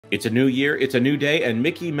It's a new year, it's a new day, and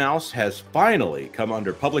Mickey Mouse has finally come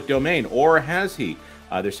under public domain, or has he?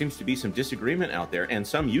 There seems to be some disagreement out there, and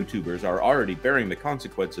some YouTubers are already bearing the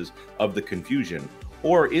consequences of the confusion.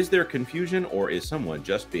 Or is there confusion, or is someone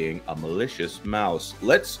just being a malicious mouse?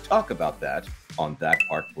 Let's talk about that on That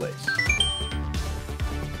Park Place.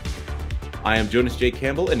 I am Jonas J.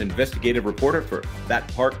 Campbell, an investigative reporter for That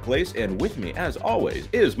Park Place, and with me, as always,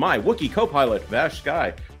 is my Wookiee co-pilot, Vash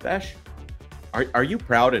Sky. Vash, are you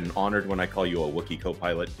proud and honored when I call you a Wookiee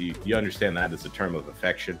co-pilot? Do you understand that as a term of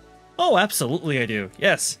affection? Oh, absolutely I do.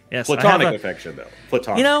 Yes, yes. Platonic affection, though.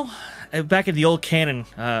 Platonic. You know, back in the old canon,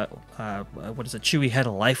 what is it? Chewie had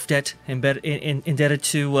a life debt indebted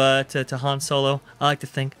to Han Solo. I like to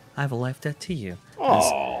think I have a life debt to you.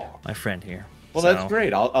 Oh, my friend here. Well, that's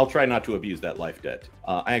great. I'll try not to abuse that life debt.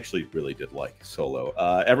 I actually really did like Solo.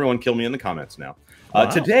 Everyone kill me in the comments now. Wow.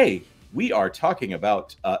 Today, we are talking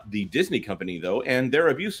about the Disney Company, though, and their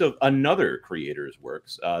abuse of another creator's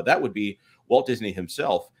works. That would be Walt Disney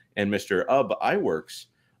himself and Mr. Ub Iwerks.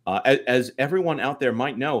 As everyone out there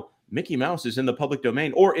might know, Mickey Mouse is in the public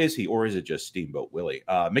domain, or is he? Or is it just Steamboat Willie?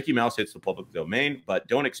 Mickey Mouse hits the public domain, but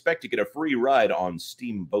don't expect to get a free ride on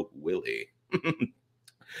Steamboat Willie.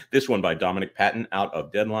 This one by Dominic Patton out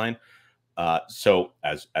of Deadline. So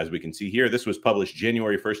as we can see here, this was published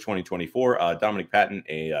January 1st, 2024. Dominic Patton,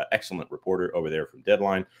 a excellent reporter over there from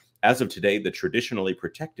Deadline. As of today, the traditionally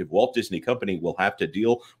protective Walt Disney Company will have to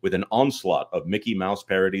deal with an onslaught of Mickey Mouse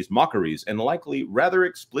parodies, mockeries, and likely rather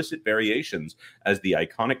explicit variations as the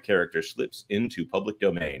iconic character slips into public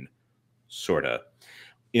domain. Sorta.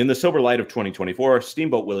 In the sober light of 2024,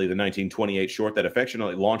 Steamboat Willie, the 1928 short that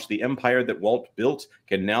affectionately launched the empire that Walt built,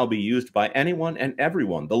 can now be used by anyone and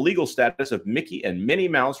everyone. The legal status of Mickey and Minnie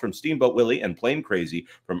Mouse from Steamboat Willie and Plain Crazy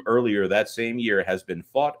from earlier that same year has been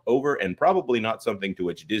fought over, and probably not something to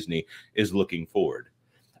which Disney is looking forward.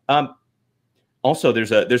 Also,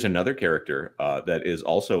 there's another character that is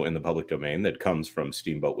also in the public domain that comes from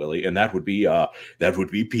Steamboat Willie, and that would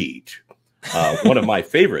be Pete. One of my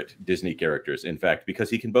favorite Disney characters, in fact, because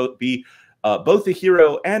he can both be both a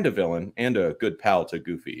hero and a villain and a good pal to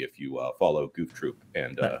Goofy if you follow Goof Troop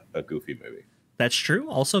and a Goofy movie. That's true.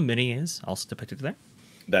 Also, Minnie is also depicted there.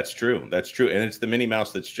 That's true. That's true. And it's the Minnie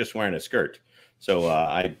Mouse that's just wearing a skirt. So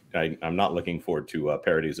I'm not looking forward to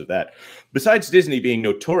parodies of that. Besides Disney being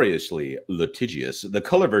notoriously litigious, the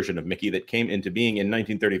color version of Mickey that came into being in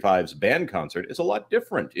 1935's band concert is a lot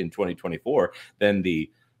different in 2024 than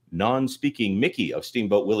the non-speaking Mickey of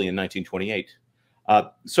Steamboat Willie in 1928.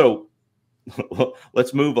 So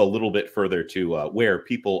let's move a little bit further to where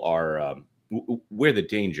people are, where the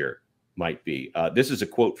danger might be. This is a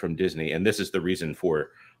quote from Disney, and this is the reason for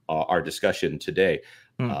our discussion today.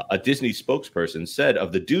 A Disney spokesperson said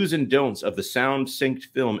of the do's and don'ts of the sound-synced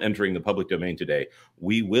film entering the public domain today,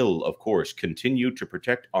 "We will, of course, continue to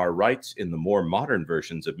protect our rights in the more modern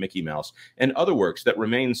versions of Mickey Mouse and other works that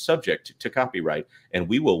remain subject to copyright, and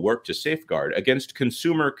we will work to safeguard against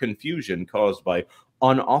consumer confusion caused by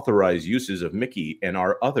unauthorized uses of Mickey and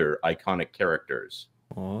our other iconic characters."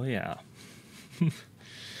 Oh, yeah.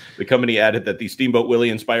 The company added that the Steamboat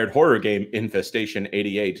Willie-inspired horror game Infestation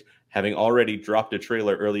 88, having already dropped a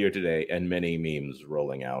trailer earlier today and many memes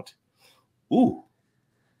rolling out. Ooh.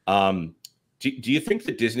 Do you think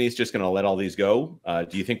that Disney is just going to let all these go?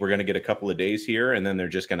 Do you think we're going to get a couple of days here and then they're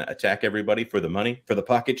just going to attack everybody for the money, for the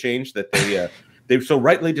pocket change that they so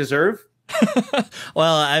rightly deserve?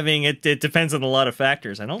 Well, I mean, it depends on a lot of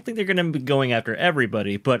factors. I don't think they're going to be going after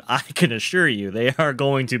everybody, but I can assure you they are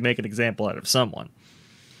going to make an example out of someone.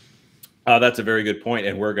 That's a very good point,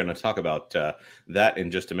 and we're going to talk about that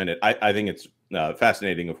in just a minute. I think it's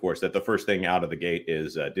fascinating, of course, that the first thing out of the gate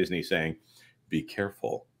is Disney saying, "Be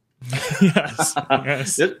careful." Yes,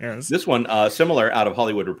 yes. This one, similar out of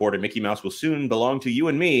Hollywood Reporter, Mickey Mouse will soon belong to you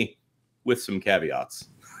and me, with some caveats.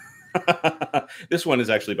 This one is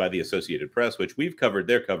actually by the Associated Press, which we've covered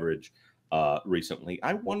their coverage recently.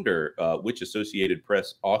 I wonder which Associated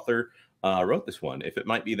Press author wrote this one, if it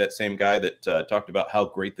might be that same guy that talked about how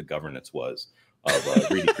great the governance was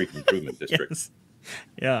of Reedy Creek Improvement District. Yes.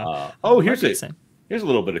 Yeah. Here's a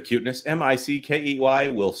little bit of cuteness. M-I-C-K-E-Y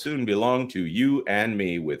will soon belong to you and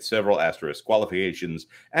me, with several asterisk qualifications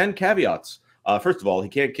and caveats. First of all, he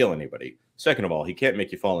can't kill anybody. Second of all, he can't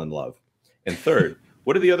make you fall in love. And third,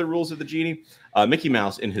 what are the other rules of the genie? Mickey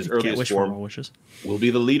Mouse, in his earliest form, will be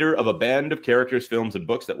the leader of a band of characters, films, and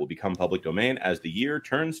books that will become public domain as the year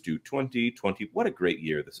turns to 2020. What a great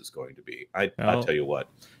year this is going to be. I tell you what.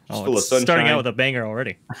 It's full of sunshine. Starting out with a banger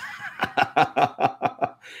already.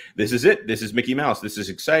 This is it. This is Mickey Mouse. This is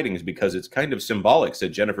exciting because it's kind of symbolic,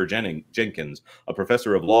 said Jennifer Jenkins, a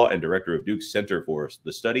professor of law and director of Duke's Center for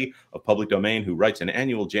the Study of Public Domain, who writes an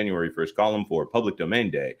annual January 1st column for Public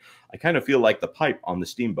Domain Day. I kind of feel like the pipe on the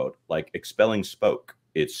steamboat, like expelling smoke.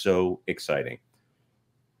 It's so exciting.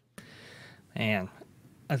 Man,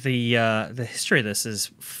 the history of this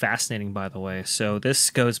is fascinating, by the way. So this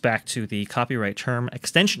goes back to the Copyright Term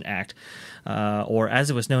Extension Act, or as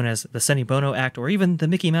it was known as the Sonny Bono Act, or even the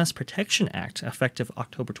Mickey Mouse Protection Act, effective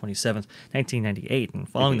October 27th, 1998. And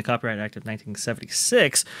following the Copyright Act of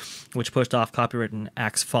 1976, which pushed off copyright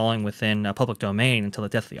acts falling within public domain until the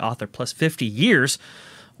death of the author, plus 50 years,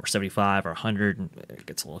 or 75 or 100, and it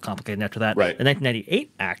gets a little complicated after that. Right. The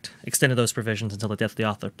 1998 Act extended those provisions until the death of the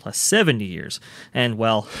author, plus 70 years. And,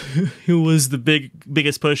 well, who was the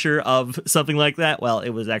biggest pusher of something like that? Well, it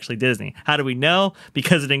was actually Disney. How do we know?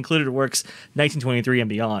 Because it included works 1923 and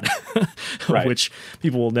beyond, right. which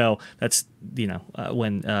people will know. That's,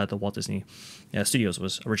 when the Walt Disney Studios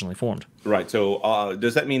was originally formed. Right. So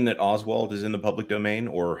does that mean that Oswald is in the public domain,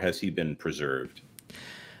 or has he been preserved?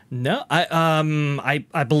 No,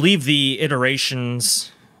 I believe the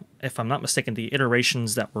iterations, if I'm not mistaken, the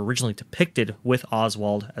iterations that were originally depicted with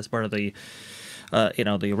Oswald as part of the,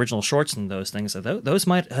 the original shorts and those things, those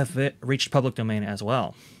might have reached public domain as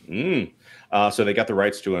well. So they got the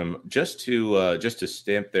rights to him just to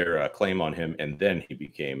stamp their claim on him, and then he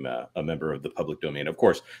became a member of the public domain. Of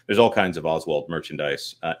course, there's all kinds of Oswald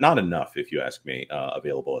merchandise, not enough, if you ask me,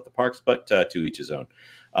 available at the parks, but to each his own.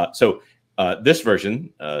 This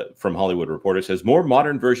version from Hollywood Reporter says more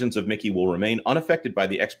modern versions of Mickey will remain unaffected by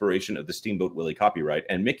the expiration of the Steamboat Willie copyright,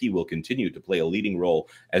 and Mickey will continue to play a leading role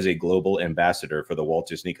as a global ambassador for the Walt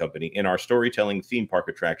Disney Company in our storytelling, theme park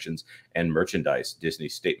attractions, and merchandise,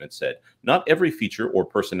 Disney's statement said. Not every feature or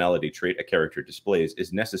personality trait a character displays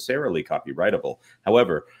is necessarily copyrightable.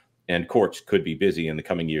 However, and courts could be busy in the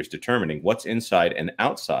coming years determining what's inside and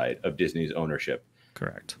outside of Disney's ownership.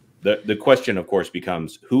 Correct. The question, of course,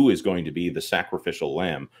 becomes who is going to be the sacrificial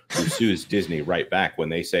lamb who sues Disney right back when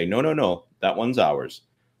they say, no, that one's ours.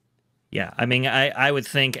 Yeah, I mean, I would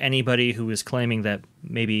think anybody who is claiming that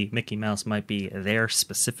maybe Mickey Mouse might be their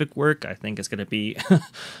specific work, I think is going to be,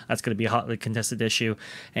 that's going to be a hotly contested issue.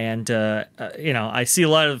 And, I see a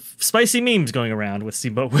lot of spicy memes going around with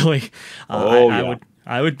Steamboat Willie.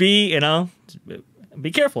 I would be, be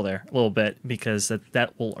careful there a little bit, because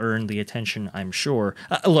that will earn the attention, I'm sure.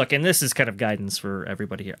 Look, and this is kind of guidance for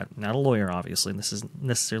everybody here. I'm not a lawyer, obviously, and this isn't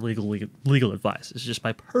necessarily legal advice. It's just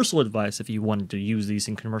my personal advice if you wanted to use these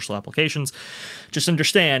in commercial applications. Just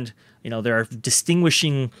understand, there are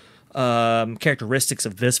distinguishing characteristics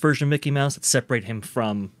of this version of Mickey Mouse that separate him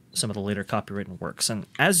from some of the later copywritten works. And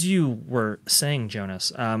as you were saying,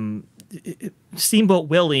 Jonas, Steamboat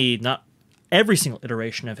Willie, not every single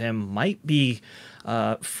iteration of him might be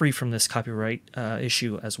free from this copyright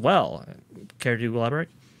issue as well. Care to elaborate?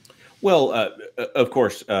 Well, of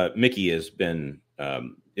course, Mickey has been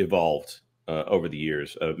evolved over the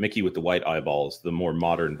years. Mickey with the white eyeballs, the more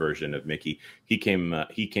modern version of Mickey, he came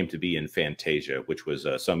to be in Fantasia, which was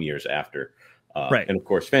some years after. Right. And of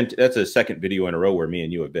course, that's a second video in a row where me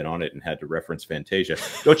and you have been on it and had to reference Fantasia.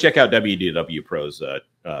 Go check out WDW Pro's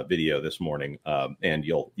video this morning, and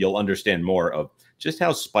you'll understand more of just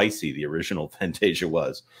how spicy the original Fantasia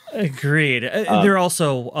was. Agreed. There are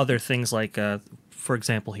also other things like, for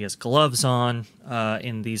example, he has gloves on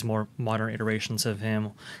in these more modern iterations of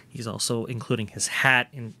him. He's also including his hat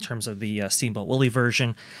in terms of the Steamboat Willie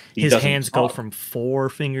version. His hands go from 4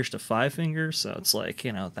 fingers to 5 fingers, so it's like,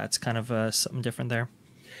 that's kind of something different there.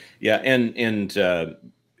 Yeah, and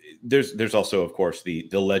there's also, of course, the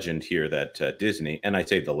legend here that Disney, and I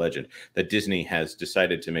say the legend, that Disney has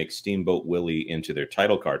decided to make Steamboat Willie into their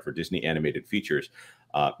title card for Disney animated features,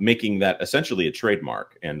 making that essentially a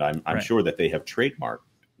trademark. And I'm right. sure that they have trademarked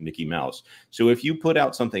Mickey Mouse. So if you put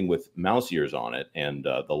out something with mouse ears on it and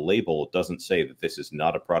the label doesn't say that this is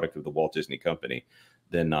not a product of the Walt Disney Company,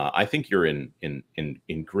 then I think you're in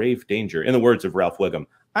grave danger. In the words of Ralph Wiggum,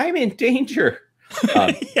 I'm in danger.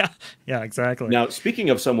 Yeah, exactly. Now, speaking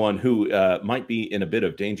of someone who might be in a bit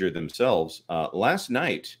of danger themselves, last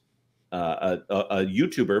night, a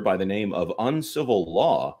YouTuber by the name of Uncivil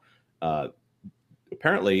Law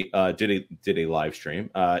apparently did a live stream.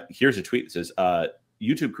 Here's a tweet that says,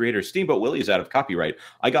 YouTube creator Steamboat Willie is out of copyright.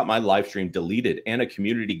 I got my live stream deleted and a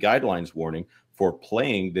community guidelines warning for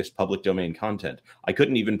playing this public domain content. I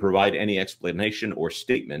couldn't even provide any explanation or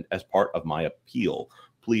statement as part of my appeal.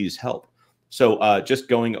 Please help. So just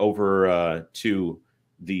going over to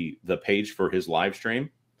the page for his live stream,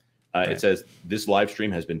 It says this live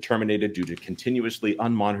stream has been terminated due to continuously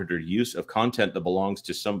unmonitored use of content that belongs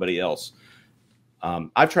to somebody else.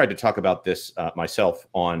 I've tried to talk about this myself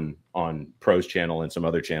on Pro's channel and some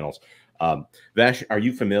other channels. Vash, are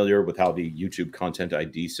you familiar with how the YouTube Content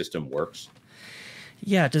ID system works?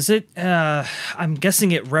 Yeah, does it? I'm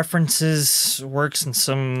guessing it works in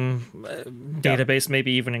some database,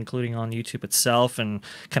 maybe even including on YouTube itself, and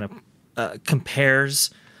kind of compares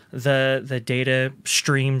the data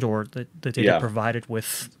streamed or the data provided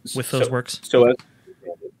with those works. So as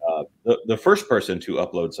the first person to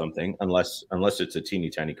upload something, unless it's a teeny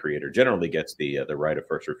tiny creator, generally gets the right of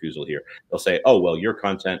first refusal here. They'll say, oh, well, your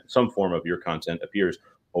content, some form of your content appears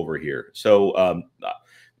over here. So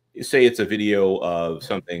say it's a video of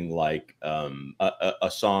something like a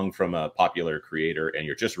song from a popular creator, and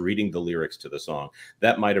you're just reading the lyrics to the song.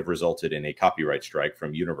 That might have resulted in a copyright strike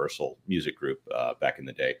from Universal Music Group back in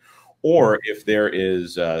the day. Or if there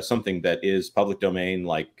is something that is public domain,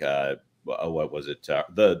 like what was it?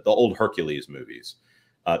 The old Hercules movies,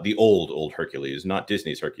 the old Hercules, not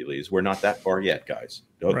Disney's Hercules. We're not that far yet, guys.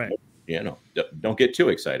 Don't get too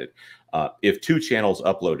excited. If two channels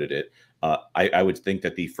uploaded it, I would think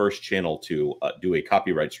that the first channel to do a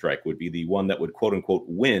copyright strike would be the one that would quote unquote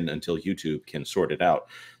win until YouTube can sort it out.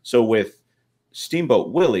 So with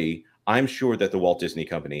Steamboat Willie, I'm sure that the Walt Disney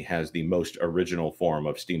Company has the most original form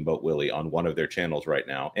of Steamboat Willie on one of their channels right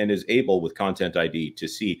now, and is able with Content ID to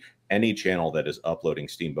see any channel that is uploading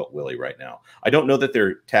Steamboat Willie right now. I don't know that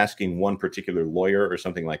they're tasking one particular lawyer or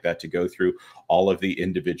something like that to go through all of the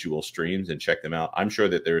individual streams and check them out. I'm sure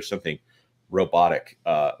that there is something robotic,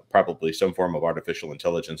 probably some form of artificial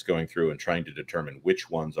intelligence going through and trying to determine which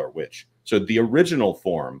ones are which. So the original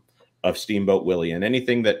form of Steamboat Willie and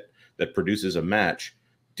anything that produces a match,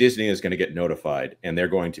 Disney is going to get notified, and they're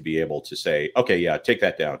going to be able to say, okay, yeah, take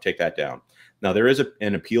that down, take that down. Now, there is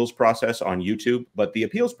an appeals process on YouTube, but the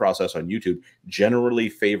appeals process on YouTube generally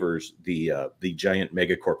favors the giant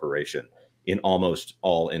mega corporation in almost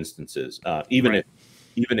all instances. Even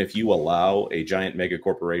if you allow a giant mega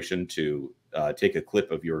corporation to take a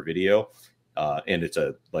clip of your video, and it's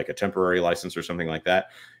like a temporary license or something like that,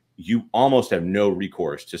 you almost have no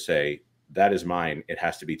recourse to say, that is mine, it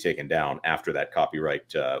has to be taken down after that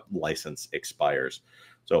copyright license expires.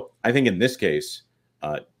 So I think in this case,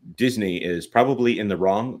 Disney is probably in the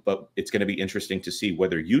wrong, but it's going to be interesting to see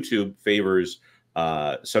whether YouTube favors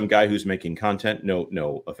some guy who's making content,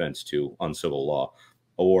 no offense to uncivil law,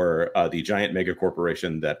 or the giant mega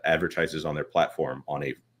corporation that advertises on their platform on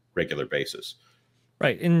a regular basis.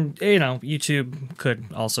 Right, and YouTube could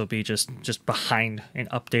also be just behind in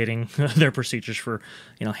updating their procedures for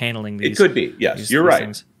handling these. It could be, yes, you're right.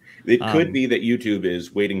 Things. It could be that YouTube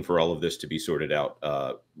is waiting for all of this to be sorted out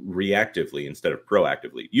reactively instead of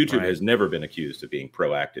proactively. YouTube has never been accused of being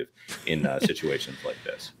proactive in situations like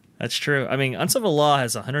this. That's true. I mean, Uncivil Law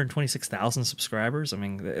has 126,000 subscribers. I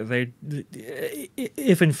mean,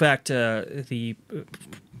 if in fact the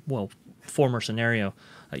former scenario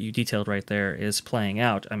you detailed right there is playing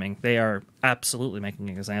out, I mean, they are absolutely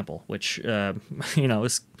making an example, which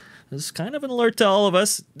is kind of an alert to all of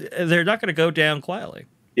us. They're not going to go down quietly.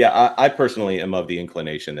 Yeah, I personally am of the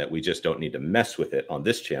inclination that we just don't need to mess with it on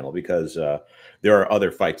this channel, because there are other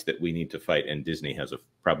fights that we need to fight, and Disney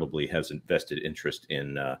probably has a vested interest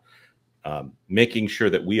in making sure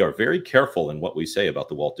that we are very careful in what we say about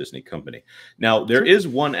the Walt Disney Company. Now, there is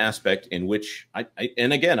one aspect in which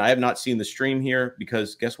and again, I have not seen the stream here,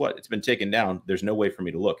 because guess what? It's been taken down. There's no way for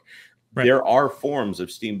me to look. Right. There are forms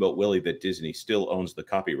of Steamboat Willie that Disney still owns the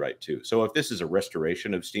copyright to. So if this is a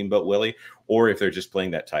restoration of Steamboat Willie, or if they're just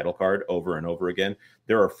playing that title card over and over again,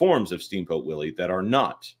 there are forms of Steamboat Willie that are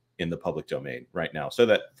not in the public domain right now. So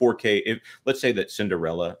that 4K, let's say that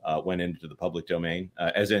Cinderella went into the public domain,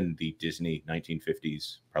 as in the Disney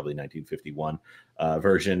 1950s, probably 1951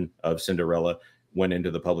 version of Cinderella went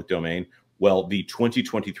into the public domain. Well, the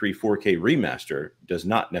 2023 4K remaster does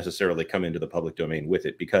not necessarily come into the public domain with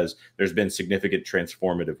it, because there's been significant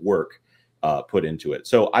transformative work put into it.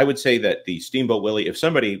 So I would say that the Steamboat Willie, if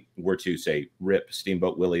somebody were to say rip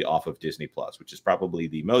Steamboat Willie off of Disney Plus, which is probably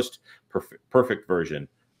the most perfect version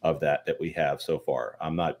of that we have so far.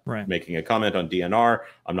 I'm not making a comment on DNR.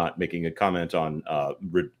 I'm not making a comment on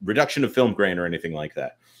reduction of film grain or anything like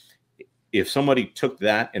that. If somebody took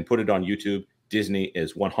that and put it on YouTube, Disney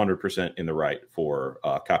is 100% in the right for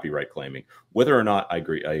copyright claiming. Whether or not I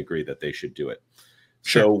agree that they should do it.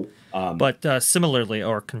 Sure. So, but similarly,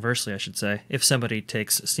 or conversely, I should say, if somebody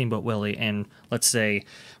takes Steamboat Willie and, let's say,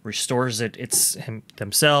 restores it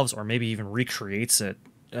themselves, or maybe even recreates it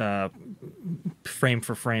frame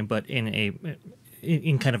for frame, but in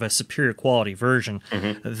in kind of a superior quality version,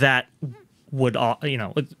 Mm-hmm. that would,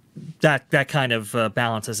 that kind of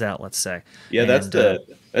balances out, let's say. Yeah, And,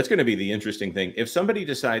 that's going to be the interesting thing. If somebody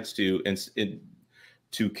decides to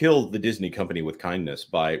kill the Disney company with kindness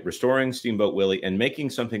by restoring Steamboat Willie and making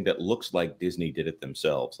something that looks like Disney did it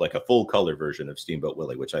themselves, like a full color version of Steamboat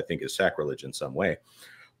Willie, which I think is sacrilege in some way.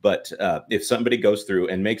 But if somebody goes through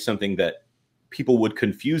and makes something that people would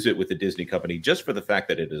confuse it with the Disney company just for the fact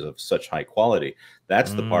that it is of such high quality,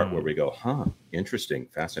 that's the part where we go, huh, interesting,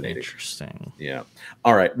 fascinating. Interesting. Yeah.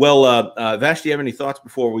 All right. Well, Vash, do you have any thoughts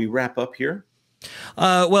before we wrap up here?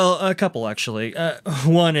 Well, a couple actually.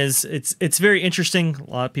 One is it's very interesting. A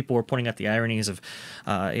lot of people were pointing out the ironies of,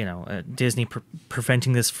 Disney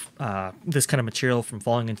preventing this this kind of material from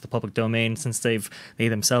falling into the public domain, since they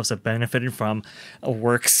themselves have benefited from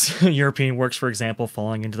works, European works, for example,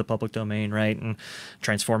 falling into the public domain, right, and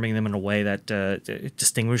transforming them in a way that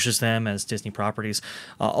distinguishes them as Disney properties.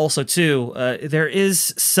 Also, too, there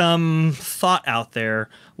is some thought out there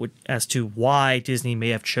as to why Disney may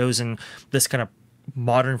have chosen this kind of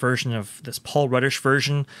modern version of this Paul Ruddish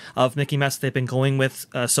version of Mickey Mouse they've been going with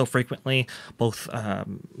so frequently, both to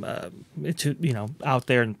out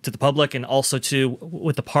there to the public and also to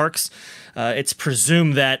with the parks. It's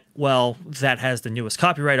presumed that, well, that has the newest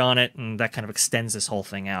copyright on it, and that kind of extends this whole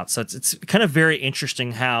thing out. So it's kind of very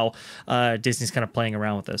interesting how Disney's kind of playing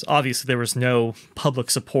around with this. Obviously, there was no public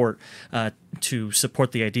support to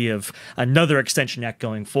support the idea of another extension act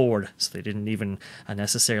going forward, so they didn't even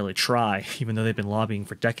necessarily try, even though they've been lobbying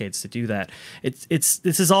for decades to do that. This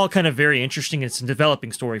is all kind of very interesting. It's a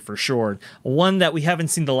developing story for sure, one that we haven't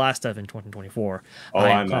seen the last of in 2024. Oh,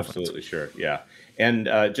 I'm absolutely sure. Yeah. And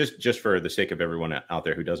just for the sake of everyone out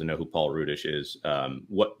there who doesn't know who Paul Ruddish is,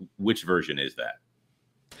 which version is that?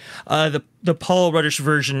 The Paul Ruddish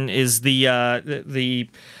version is the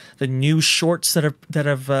new shorts that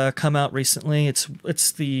have come out recently. It's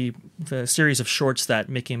the series of shorts that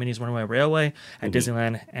Mickey and Minnie's Runaway Railway and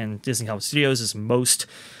Disneyland and Disney Hollywood Studios is most.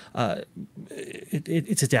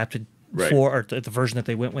 It's adapted. Right. For the version that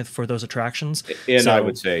they went with for those attractions. And so, I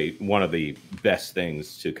would say one of the best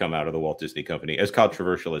things to come out of the Walt Disney Company, as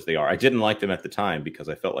controversial as they are. I didn't like them at the time because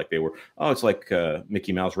I felt like they were, it's like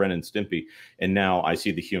Mickey Mouse, Ren and Stimpy. And now I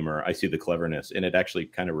see the humor, I see the cleverness, and it actually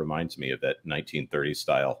kind of reminds me of that 1930s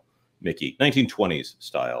style Mickey, 1920s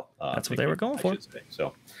style. That's what Mickey, they were going for.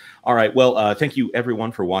 So, all right. Well, thank you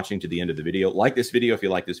everyone for watching to the end of the video. Like this video. If you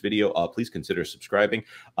like this video, please consider subscribing.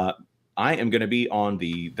 I am going to be on on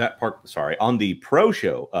the Pro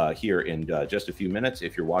Show here in just a few minutes.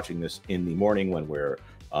 If you're watching this in the morning when we're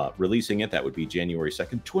releasing it, that would be January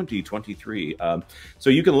 2nd, 2023. So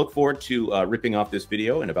you can look forward to ripping off this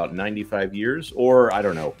video in about 95 years, or I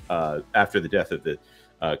don't know, after the death of the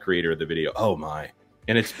creator of the video. Oh my.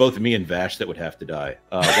 And it's both me and Vash that would have to die.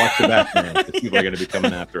 Watch the back, man, because people are going to be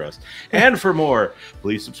coming after us. And for more,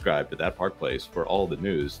 please subscribe to That Park Place for all the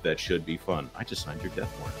news that should be fun. I just signed your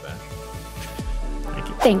death warrant, Vash. Thank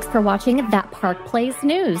you. Thanks for watching That Park Place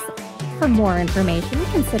News. For more information,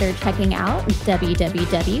 consider checking out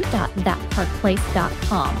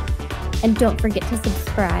www.thatparkplace.com. And don't forget to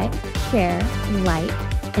subscribe, share, like,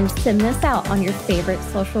 and send this out on your favorite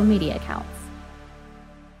social media accounts.